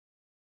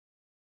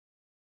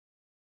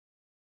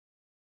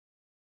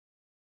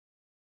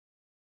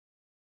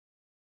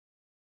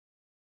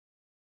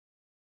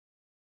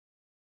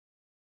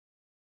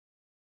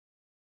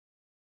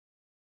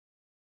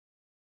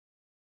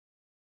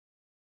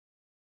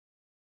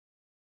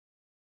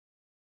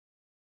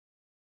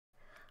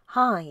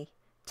Hi,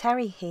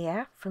 Teri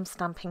here from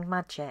Stamping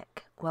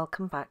Magic.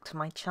 Welcome back to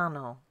my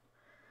channel.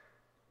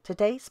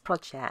 Today's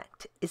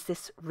project is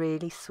this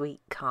really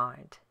sweet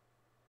card.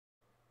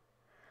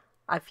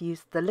 I've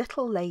used the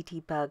Little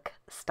Ladybug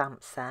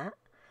stamp set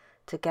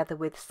together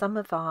with some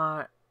of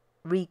our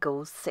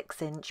Regal's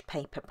 6-inch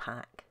paper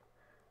pack.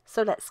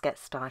 So let's get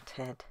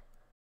started.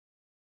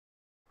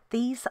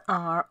 These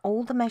are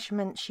all the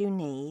measurements you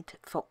need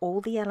for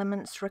all the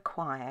elements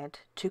required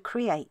to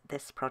create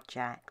this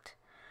project.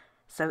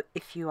 So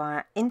if you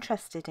are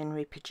interested in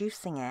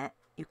reproducing it,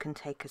 you can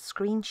take a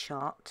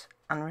screenshot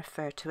and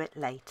refer to it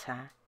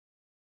later.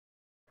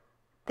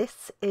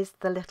 This is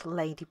the Little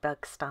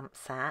Ladybug stamp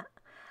set,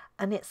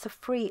 and it's a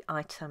free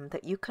item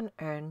that you can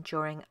earn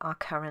during our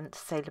current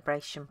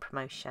celebration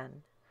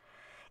promotion.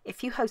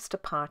 If you host a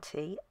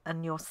party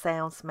and your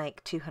sales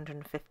make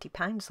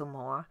 £250 or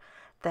more,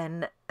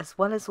 then as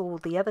well as all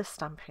the other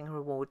stamping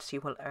rewards you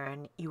will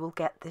earn, you will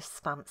get this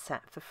stamp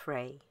set for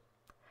free.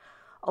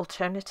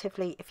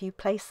 Alternatively, if you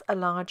place a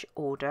large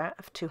order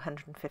of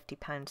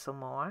 £250 or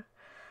more,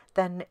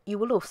 then you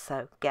will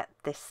also get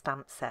this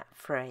stamp set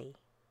free.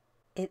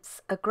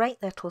 It's a great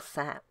little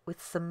set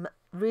with some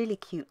really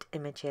cute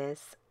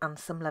images and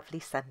some lovely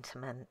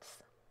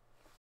sentiments.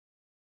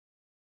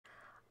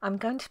 I'm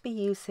going to be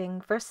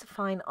using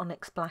VersaFine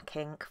Onyx Black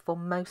ink for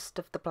most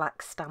of the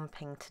black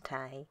stamping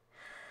today.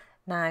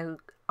 Now,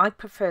 I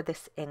prefer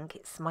this ink.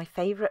 It's my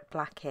favourite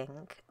black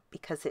ink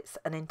because it's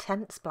an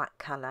intense black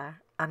colour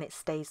and it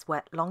stays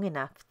wet long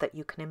enough that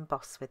you can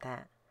emboss with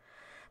it.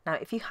 Now,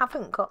 if you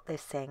haven't got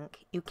this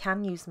ink, you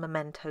can use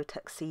Memento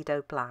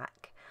Tuxedo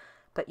Black,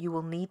 but you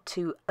will need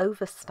to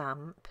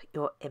overstamp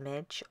your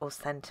image or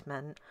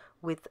sentiment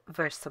with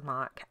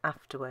Versamark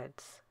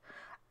afterwards.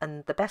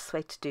 And the best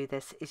way to do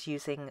this is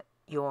using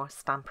your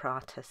Stamper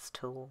Artist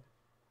tool.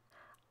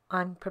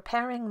 I'm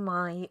preparing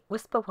my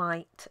Whisper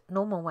White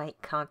normal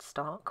weight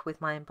cardstock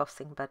with my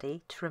embossing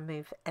buddy to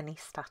remove any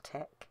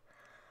static.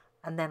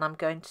 And then I'm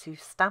going to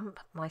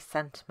stamp my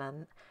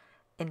sentiment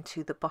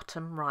into the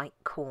bottom right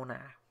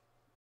corner.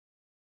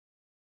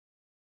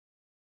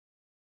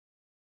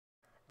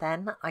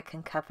 Then I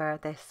can cover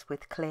this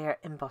with clear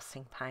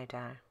embossing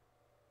powder.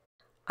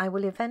 I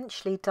will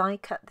eventually die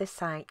cut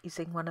this out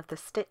using one of the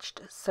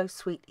Stitched So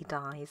Sweetly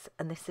dies,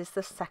 and this is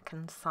the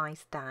second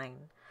size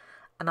down.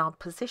 And I'll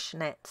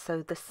position it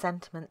so the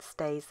sentiment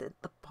stays at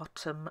the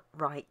bottom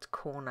right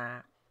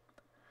corner.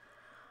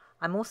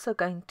 I'm also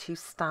going to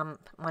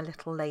stamp my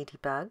Little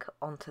Ladybug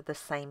onto the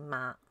same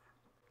mat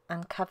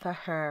and cover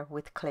her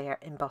with clear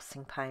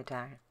embossing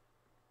powder.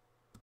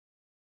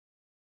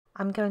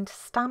 I'm going to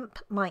stamp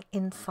my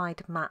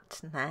inside mat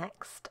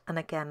next, and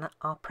again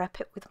I'll prep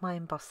it with my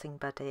embossing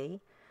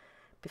buddy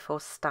before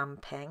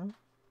stamping,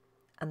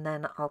 and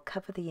then I'll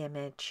cover the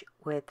image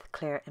with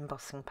clear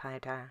embossing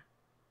powder.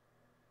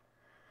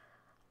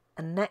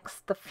 And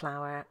next the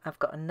flower, I've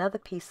got another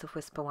piece of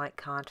Whisper White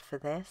card for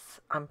this.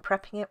 I'm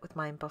prepping it with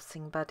my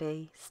embossing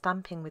buddy,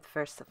 stamping with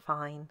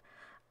VersaFine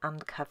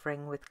and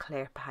covering with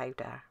clear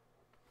powder.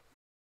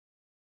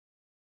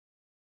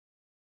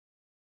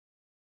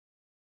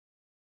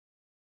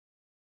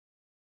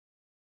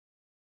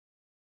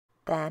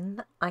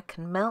 Then I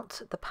can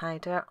melt the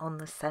powder on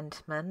the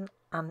sentiment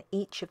and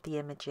each of the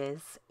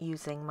images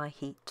using my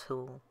heat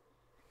tool.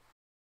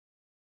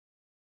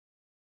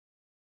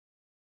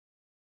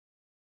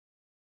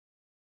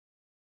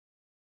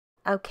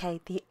 Okay,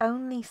 the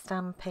only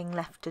stamping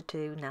left to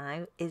do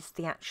now is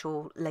the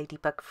actual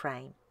Ladybug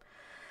frame.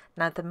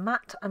 Now the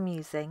mat I'm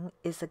using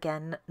is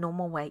again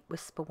normal weight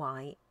Whisper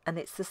White, and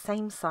it's the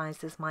same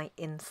size as my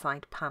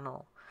inside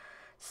panel.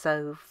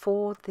 So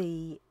for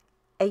the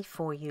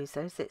A4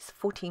 users it's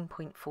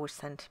 14.4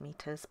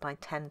 centimeters by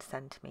 10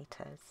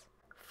 centimeters.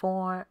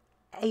 For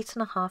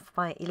 8.5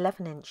 by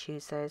 11 inch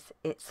users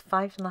it's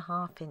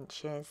 5.5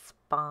 inches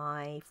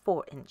by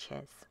 4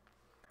 inches.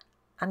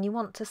 And you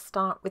want to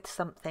start with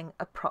something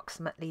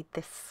approximately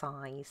this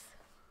size.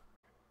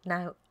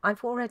 Now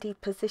I've already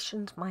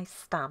positioned my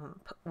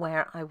stamp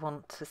where I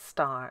want to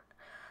start.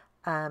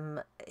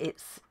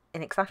 It's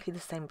in exactly the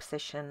same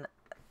position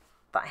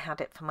that I had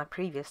it for my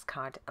previous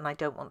card, and I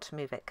don't want to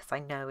move it because I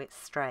know it's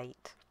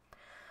straight.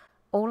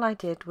 All I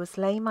did was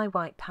lay my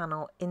white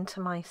panel into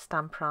my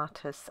Stamper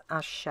Artist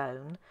as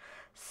shown,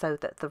 so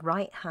that the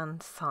right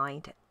hand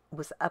side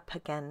was up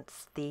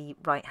against the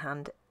right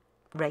hand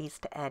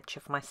raised edge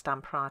of my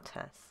Stamper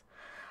Artist,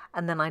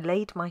 and then I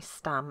laid my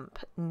stamp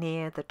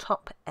near the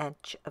top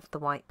edge of the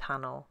white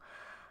panel,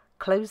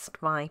 closed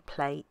my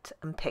plate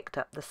and picked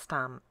up the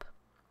stamp.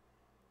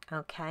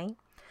 Okay,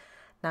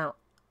 now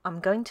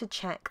I'm going to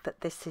check that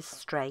this is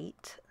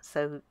straight,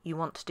 so you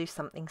want to do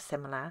something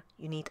similar.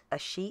 You need a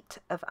sheet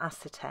of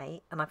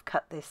acetate, and I've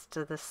cut this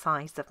to the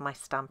size of my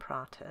Stamper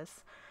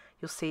Artist.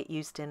 You'll see it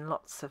used in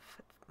lots of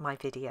my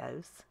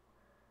videos.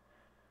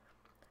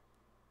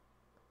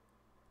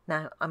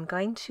 Now I'm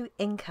going to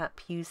ink up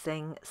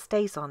using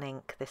StazOn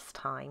ink this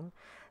time.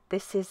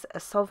 This is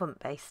a solvent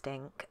based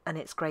ink and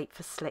it's great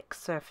for slick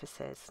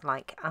surfaces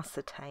like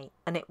acetate,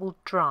 and it will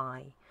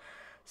dry.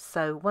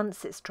 So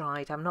once it's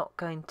dried, I'm not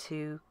going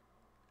to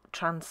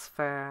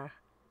transfer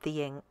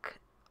the ink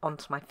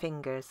onto my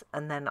fingers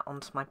and then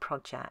onto my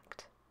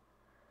project.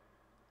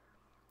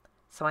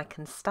 So I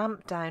can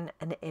stamp down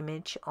an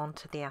image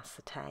onto the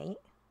acetate,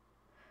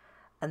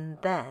 and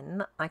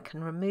then I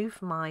can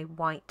remove my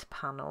white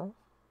panel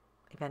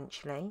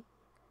eventually.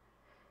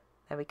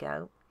 There we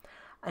go.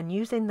 And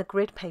using the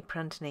grid paper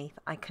underneath,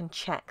 I can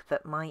check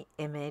that my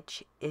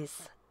image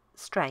is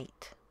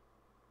straight.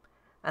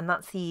 And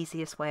that's the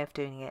easiest way of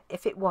doing it.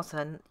 If it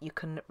wasn't, you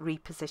can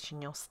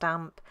reposition your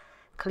stamp,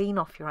 clean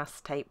off your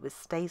acetate with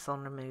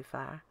StazOn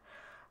remover,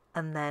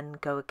 and then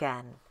go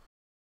again.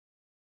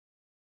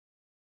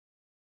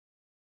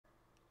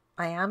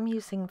 I am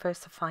using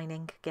VersaFine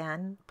ink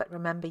again, but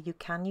remember you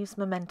can use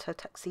Memento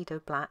Tuxedo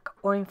Black,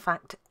 or in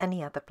fact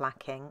any other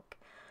black ink,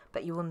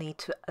 but you will need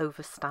to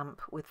overstamp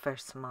with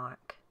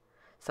Versamark,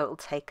 so it will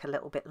take a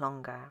little bit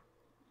longer.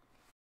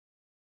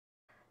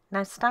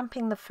 Now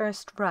stamping the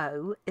first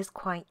row is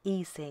quite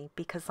easy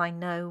because I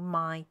know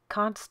my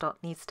cardstock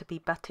needs to be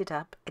butted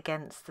up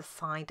against the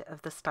side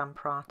of the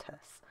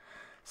Stamparatus,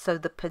 so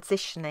the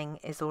positioning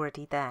is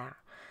already there.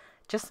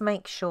 Just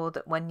make sure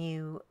that when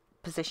you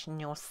position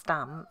your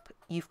stamp,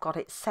 you've got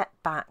it set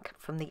back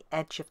from the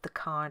edge of the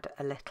card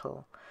a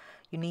little.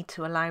 You need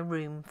to allow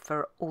room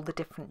for all the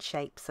different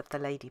shapes of the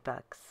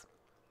ladybugs.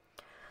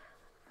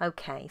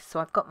 Okay,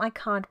 so I've got my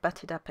card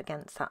butted up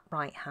against that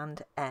right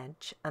hand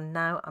edge, and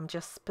now I'm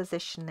just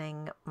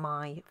positioning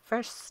my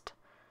first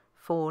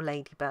 4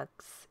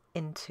 ladybugs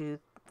into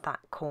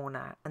that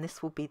corner, and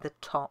this will be the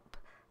top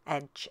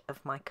edge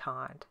of my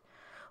card.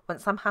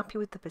 Once I'm happy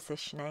with the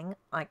positioning,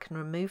 I can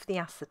remove the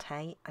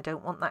acetate. I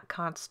don't want that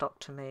cardstock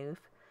to move.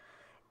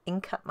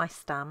 Ink up my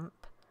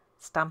stamp,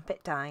 stamp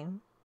it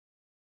down,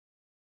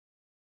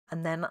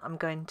 and then I'm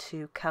going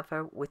to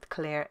cover with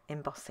clear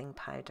embossing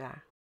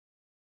powder.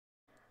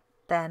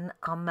 Then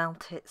I'll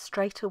melt it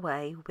straight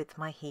away with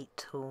my heat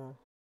tool.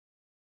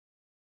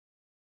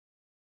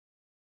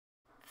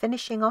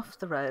 Finishing off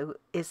the row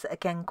is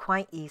again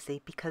quite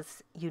easy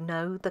because you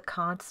know the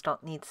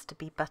cardstock needs to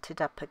be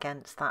butted up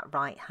against that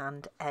right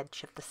hand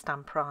edge of the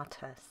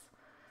Stamparatus.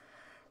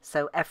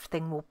 So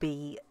everything will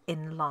be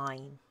in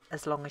line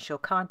as long as your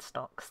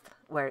cardstock's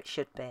where it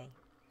should be.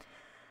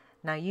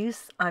 Now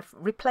I've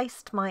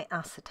replaced my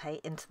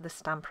acetate into the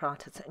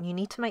Stamparatus, and you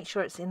need to make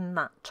sure it's in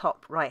that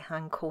top right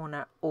hand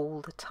corner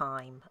all the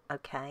time,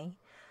 okay?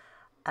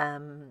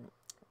 Then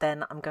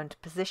I'm going to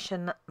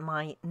position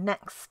my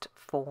next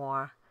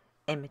 4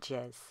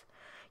 images.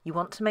 You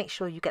want to make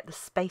sure you get the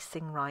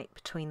spacing right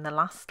between the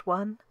last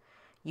one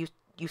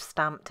you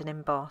stamped and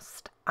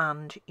embossed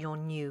and your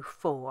new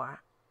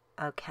 4,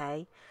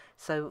 okay?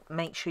 So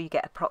make sure you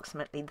get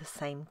approximately the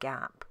same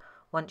gap.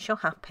 Once you're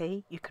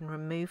happy, you can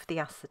remove the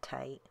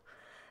acetate.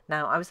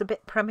 Now, I was a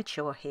bit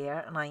premature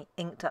here and I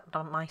inked up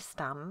on my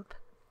stamp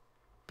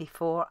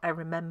before I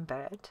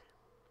remembered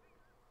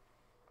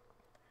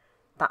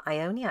that I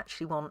only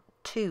actually want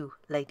 2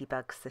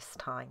 ladybugs this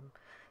time.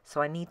 So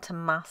I need to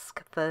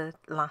mask the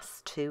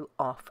last 2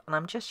 off, and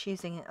I'm just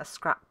using a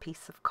scrap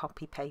piece of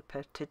copy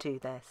paper to do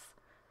this.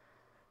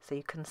 So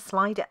you can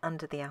slide it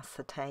under the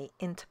acetate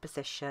into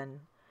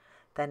position,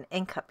 then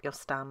ink up your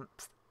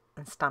stamps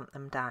and stamp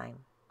them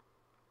down.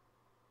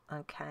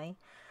 Okay,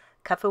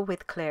 cover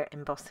with clear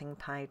embossing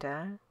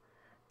powder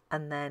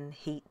and then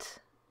heat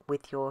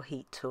with your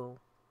heat tool.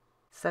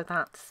 So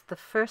that's the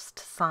first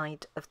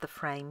side of the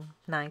frame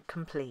now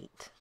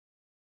complete.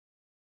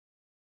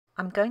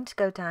 I'm going to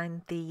go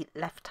down the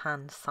left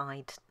hand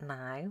side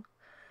now.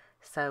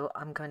 So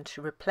I'm going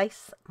to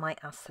replace my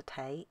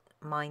acetate.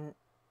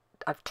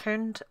 I've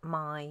turned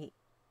my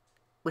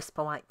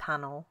Whisper White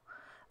panel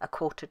a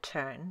 1/4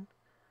 turn,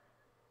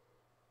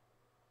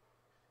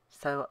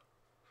 so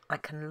I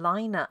can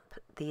line up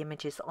the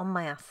images on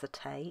my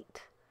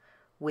acetate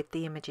with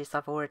the images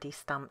I've already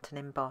stamped and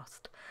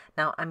embossed.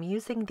 Now I'm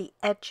using the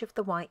edge of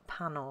the white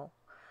panel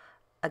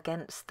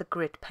against the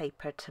grid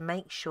paper to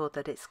make sure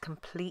that it's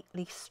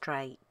completely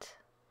straight.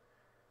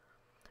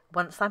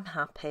 Once I'm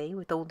happy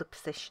with all the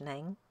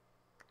positioning,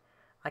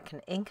 I can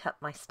ink up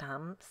my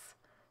stamps,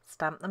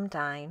 stamp them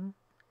down,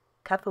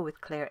 cover with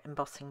clear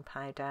embossing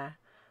powder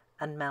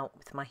and melt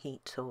with my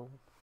heat tool.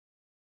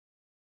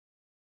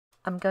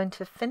 I'm going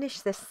to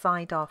finish this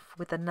side off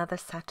with another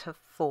set of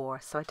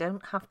 4, so I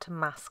don't have to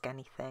mask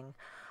anything.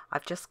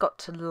 I've just got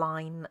to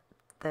line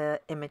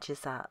the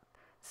images up.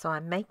 So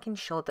I'm making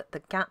sure that the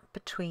gap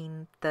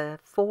between the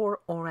 4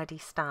 already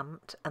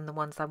stamped and the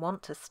ones I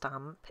want to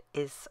stamp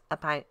is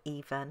about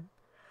even.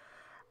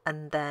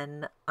 And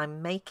then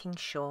I'm making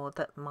sure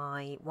that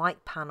my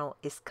white panel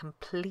is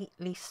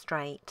completely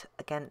straight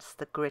against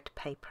the grid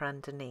paper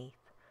underneath.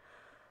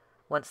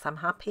 Once I'm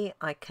happy,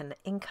 I can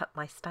ink up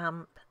my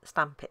stamp,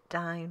 stamp it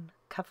down,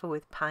 cover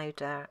with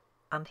powder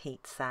and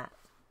heat set.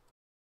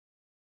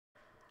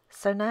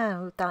 So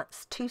now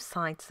that's 2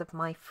 sides of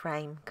my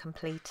frame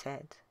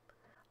completed.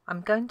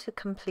 I'm going to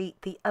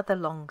complete the other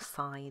long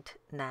side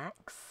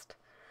next,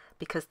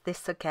 because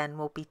this again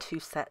will be 2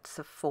 sets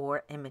of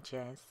 4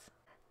 images.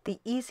 The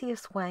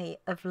easiest way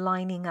of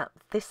lining up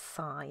this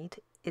side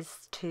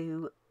is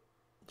to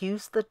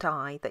use the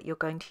die that you're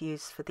going to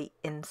use for the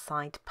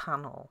inside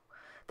panel.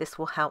 This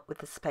will help with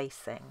the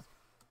spacing.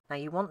 Now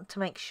you want to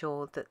make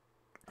sure that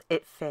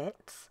it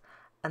fits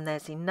and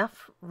there's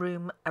enough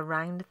room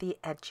around the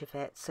edge of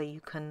it so you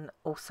can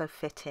also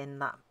fit in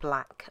that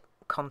black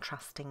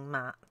contrasting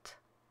mat.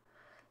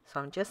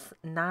 So I'm just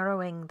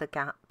narrowing the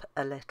gap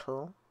a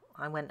little.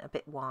 I went a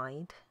bit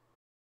wide.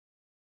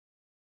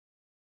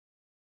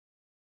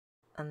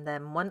 And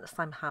then once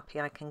I'm happy,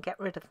 I can get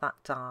rid of that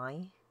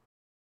die.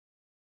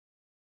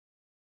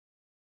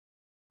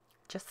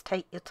 Just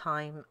take your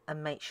time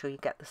and make sure you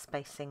get the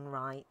spacing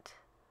right.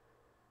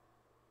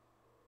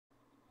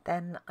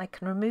 Then I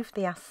can remove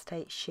the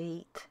acetate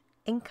sheet,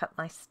 ink up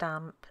my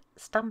stamp,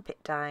 stamp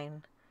it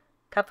down,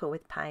 cover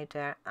with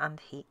powder and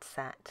heat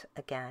set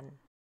again.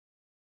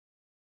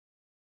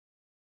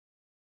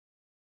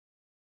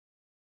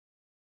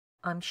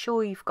 I'm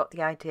sure you've got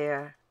the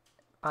idea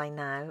by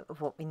now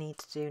of what we need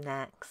to do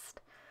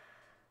next.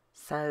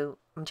 So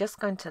I'm just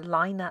going to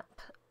line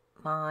up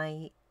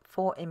my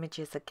 4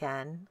 images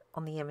again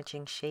on the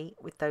imaging sheet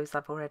with those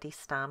I've already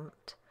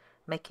stamped,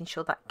 making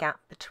sure that gap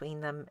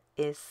between them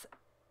is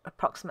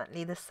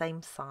approximately the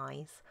same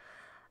size,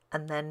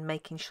 and then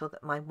making sure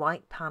that my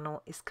white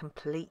panel is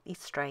completely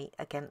straight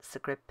against the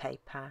grid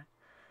paper.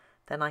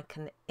 Then I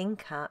can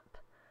ink up,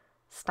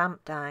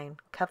 stamp down,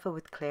 cover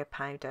with clear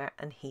powder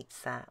and heat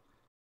set.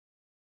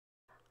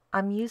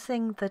 I'm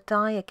using the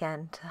die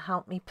again to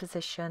help me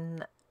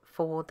position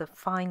for the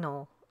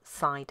final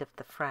side of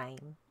the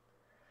frame.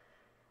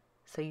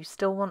 So you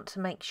still want to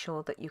make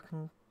sure that you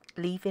can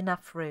leave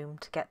enough room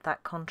to get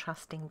that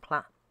contrasting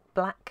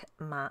black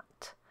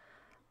mat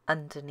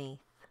underneath.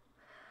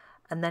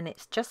 And then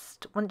it's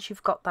just, once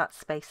you've got that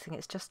spacing,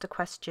 it's just a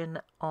question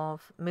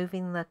of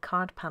moving the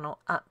card panel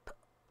up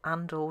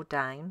and or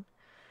down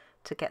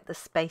to get the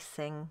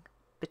spacing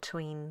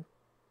between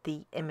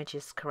the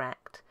images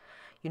correct.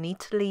 You need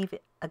to leave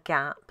a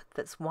gap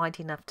that's wide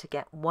enough to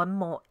get one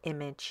more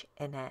image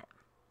in it,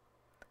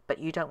 but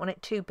you don't want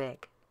it too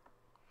big.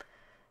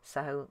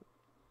 So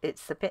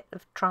it's a bit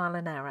of trial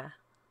and error.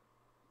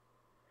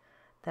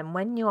 Then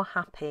when you're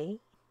happy,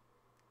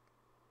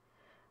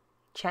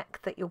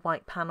 check that your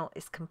white panel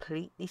is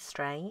completely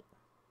straight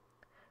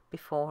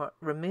before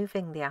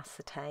removing the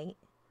acetate,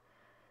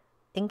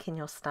 inking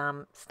your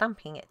stamp,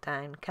 stamping it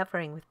down,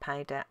 covering with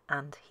powder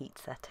and heat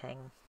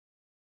setting.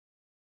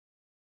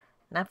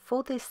 Now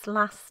for this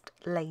last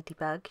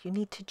ladybug, you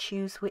need to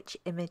choose which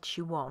image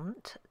you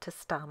want to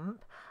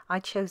stamp. I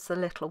chose the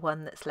little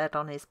one that's led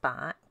on his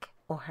back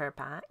or her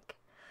back.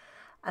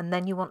 And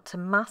then you want to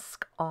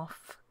mask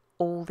off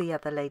all the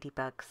other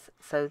ladybugs.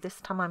 So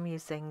this time I'm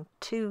using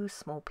 2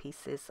 small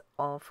pieces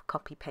of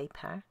copy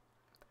paper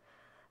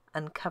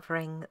and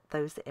covering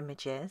those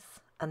images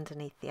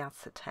underneath the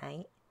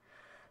acetate.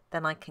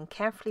 Then I can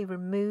carefully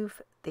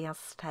remove the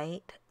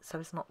acetate so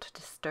as not to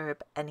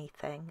disturb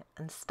anything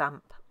and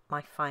stamp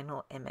my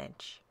final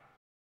image.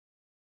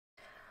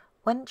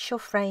 Once your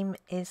frame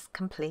is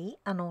complete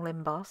and all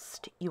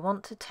embossed, you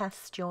want to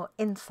test your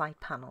inside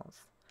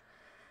panels.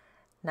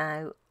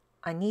 Now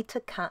I need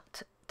to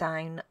cut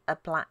down a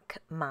black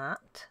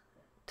mat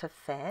to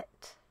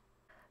fit.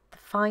 The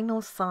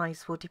final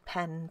size will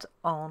depend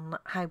on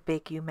how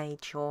big you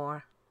made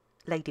your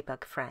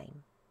ladybug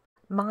frame.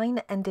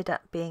 Mine ended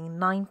up being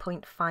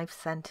 9.5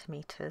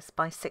 centimeters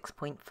by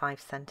 6.5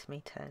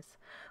 centimeters,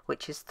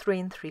 which is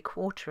 3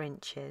 3/4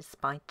 inches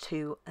by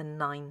 2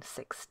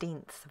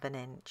 9/16 of an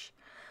inch.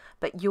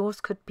 But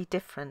yours could be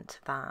different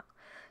to that.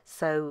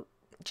 So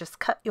just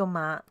cut your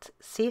mat,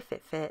 see if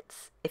it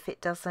fits. If it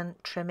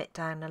doesn't, trim it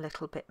down a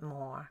little bit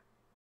more.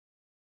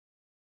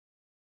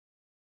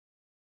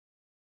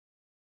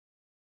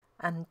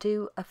 And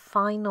do a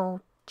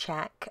final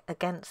check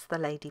against the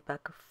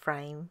ladybug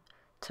frame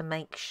to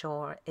make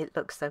sure it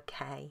looks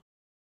okay.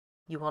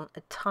 You want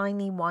a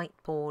tiny white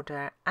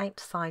border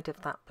outside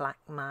of that black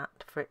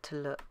mat for it to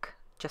look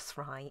just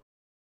right.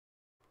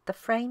 The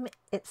frame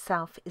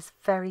itself is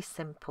very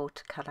simple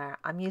to colour.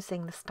 I'm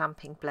using the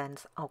Stampin'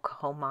 Blends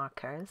alcohol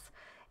markers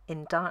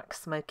in dark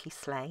smoky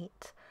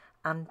slate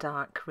and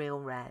dark real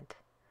red.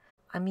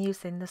 I'm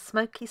using the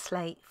smoky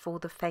slate for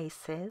the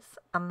faces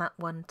and that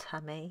one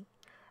tummy,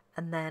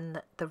 and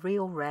then the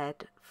real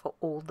red for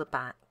all the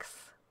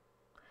backs.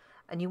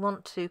 And you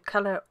want to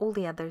colour all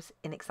the others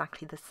in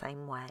exactly the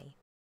same way.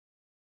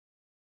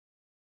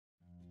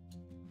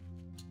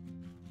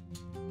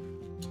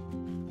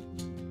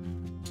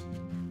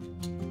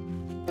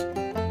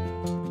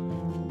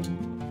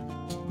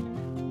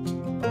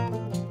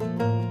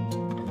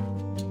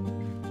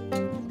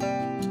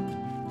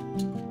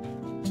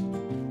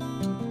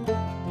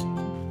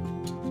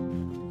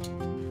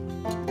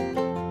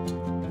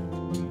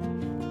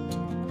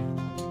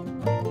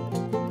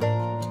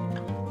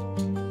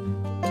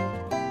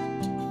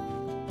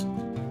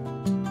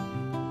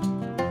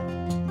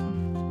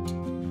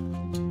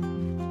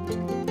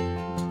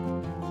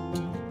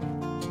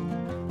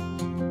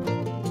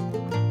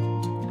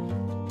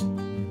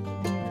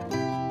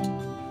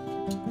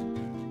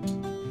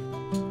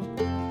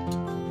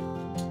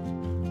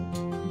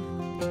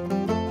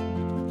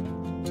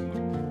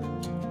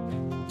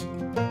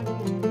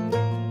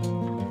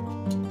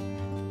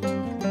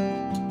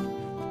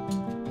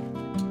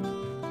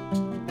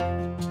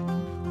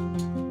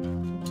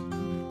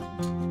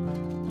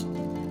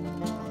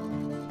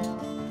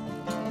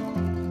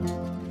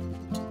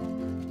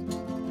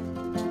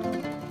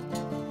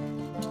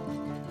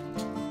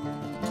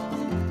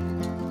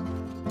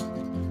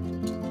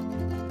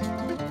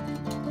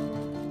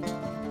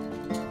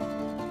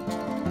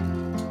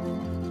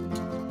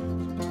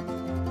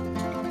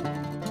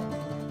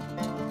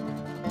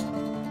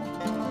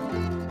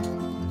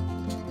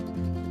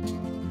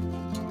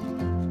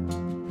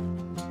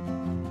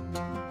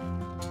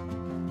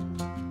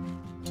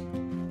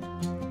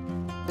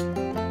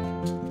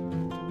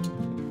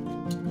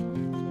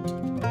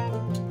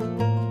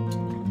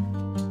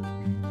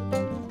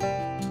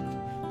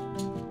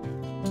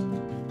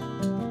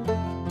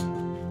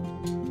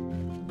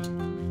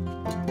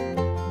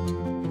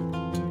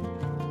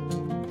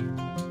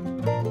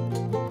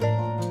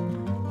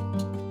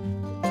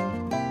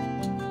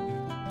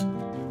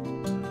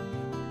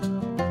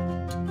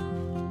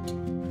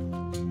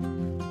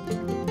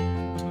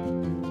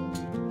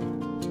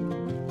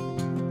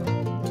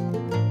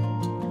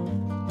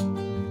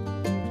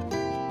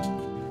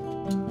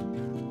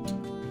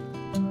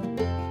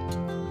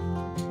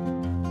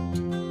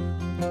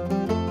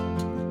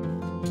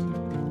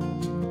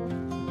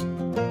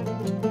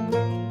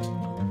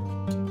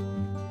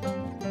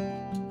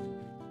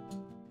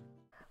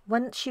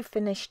 Once you've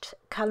finished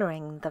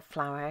colouring the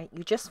flower,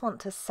 you just want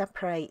to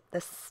separate the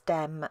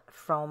stem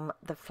from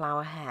the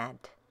flower head,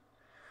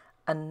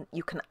 and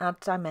you can add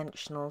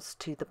dimensionals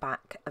to the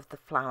back of the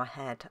flower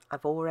head.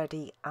 I've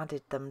already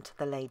added them to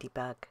the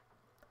ladybug.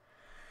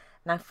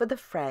 Now for the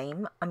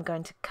frame, I'm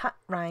going to cut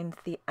round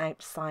the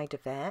outside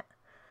of it,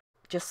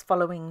 just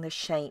following the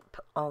shape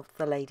of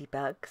the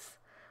ladybugs.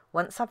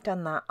 Once I've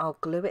done that, I'll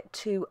glue it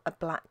to a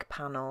black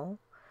panel,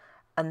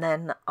 and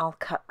then I'll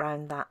cut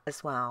round that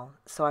as well.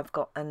 So I've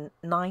got a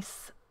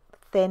nice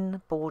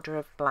thin border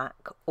of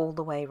black all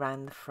the way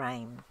around the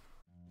frame.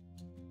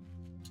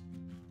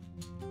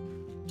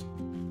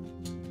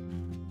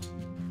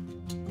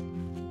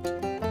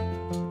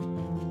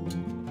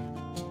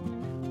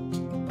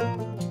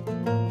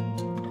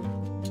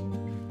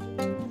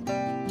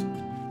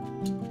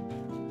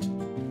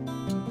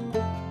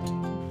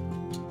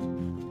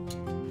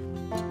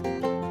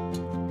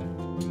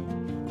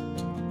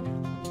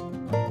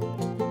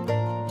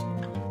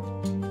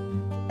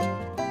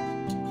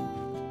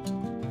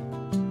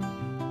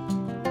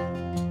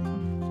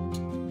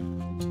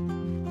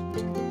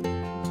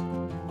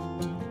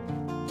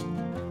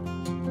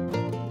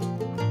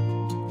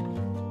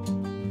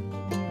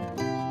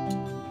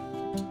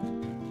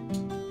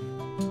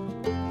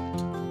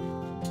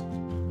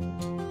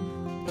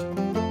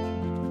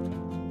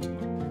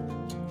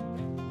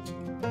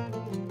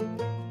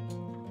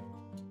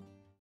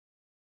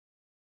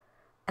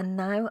 And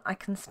now I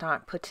can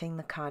start putting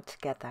the card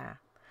together.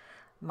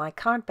 My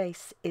card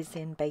base is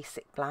in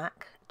basic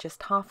black,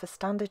 just half a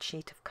standard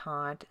sheet of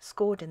card,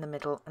 scored in the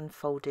middle and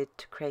folded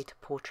to create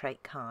a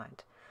portrait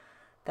card.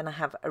 Then I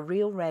have a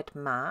real red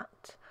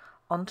mat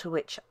onto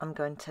which I'm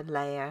going to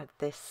layer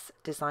this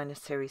designer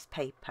series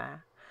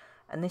paper,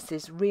 and this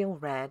is real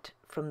red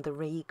from the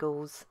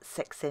Regal's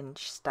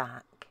 6-inch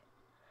stack.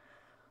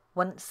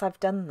 Once I've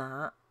done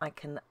that, I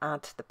can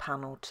add the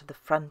panel to the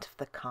front of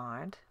the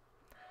card.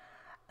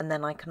 And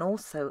then I can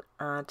also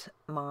add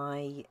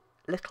my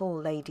Little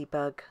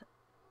Ladybug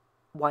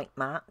white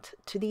mat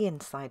to the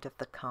inside of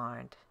the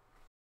card.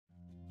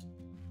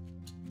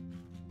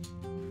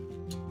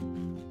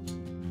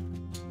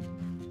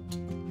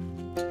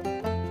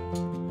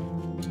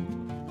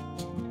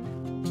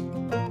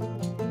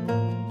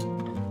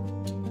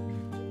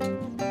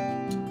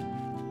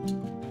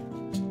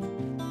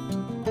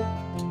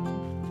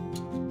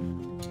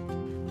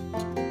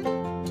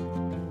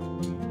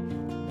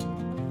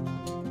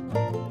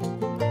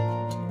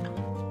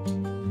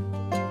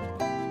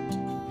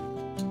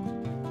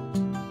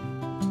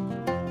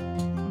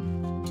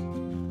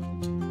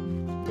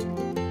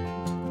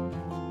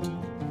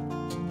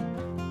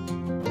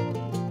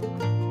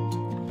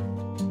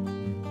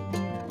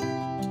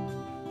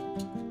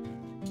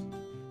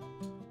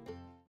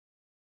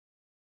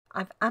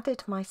 I've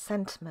added my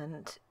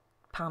sentiment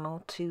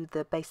panel to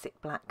the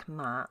basic black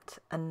mat,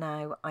 and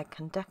now I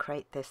can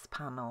decorate this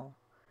panel.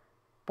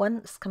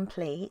 Once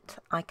complete,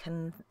 I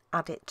can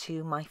add it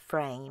to my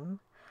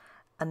frame,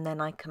 and then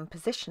I can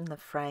position the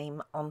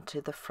frame onto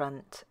the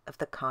front of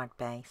the card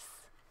base.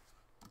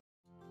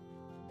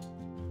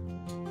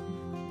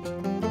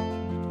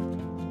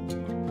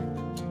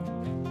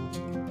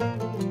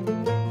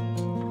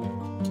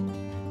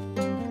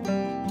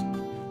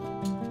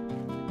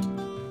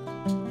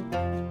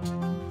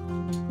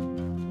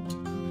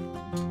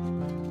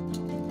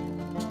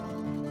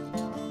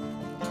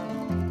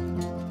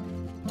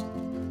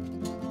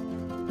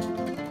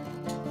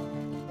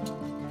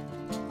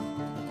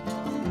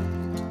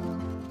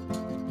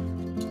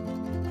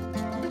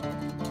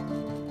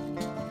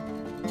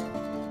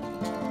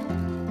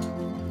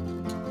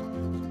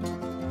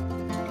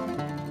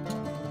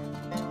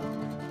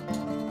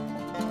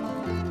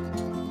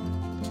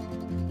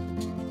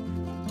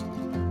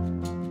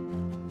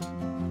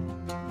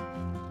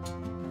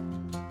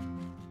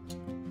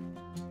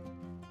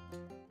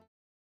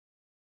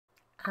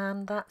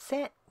 And that's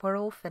it, we're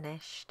all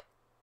finished.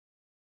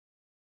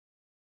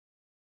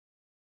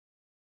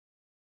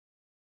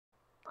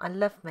 I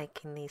love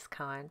making these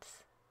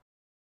cards.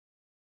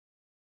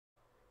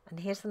 And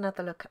here's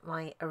another look at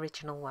my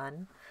original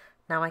one.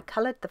 Now I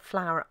coloured the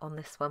flower on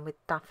this one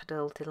with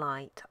Daffodil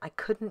Delight. I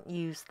couldn't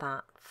use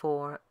that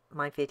for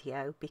my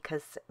video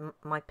because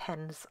my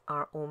pens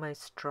are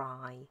almost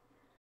dry.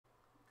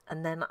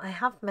 And then I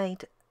have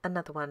made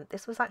another one.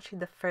 This was actually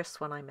the first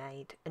one I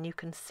made, and you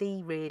can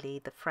see really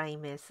the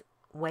frame is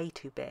way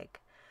too big,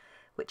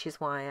 which is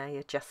why I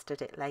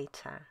adjusted it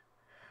later.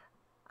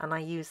 And I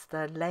used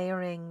the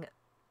layering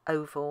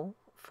oval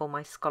for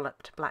my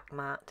scalloped black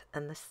mat,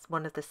 and this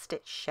one of the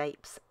stitch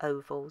shapes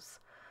ovals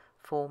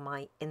for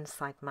my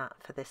inside mat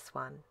for this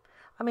one.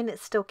 I mean,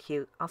 it's still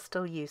cute. I'll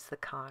still use the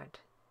card.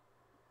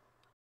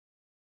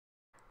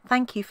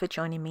 Thank you for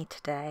joining me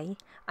today.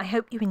 I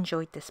hope you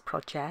enjoyed this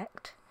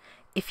project.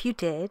 If you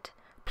did,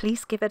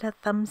 please give it a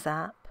thumbs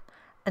up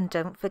and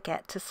don't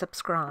forget to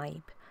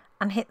subscribe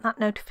and hit that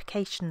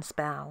notifications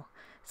bell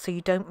so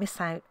you don't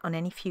miss out on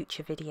any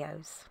future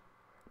videos.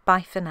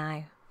 Bye for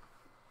now.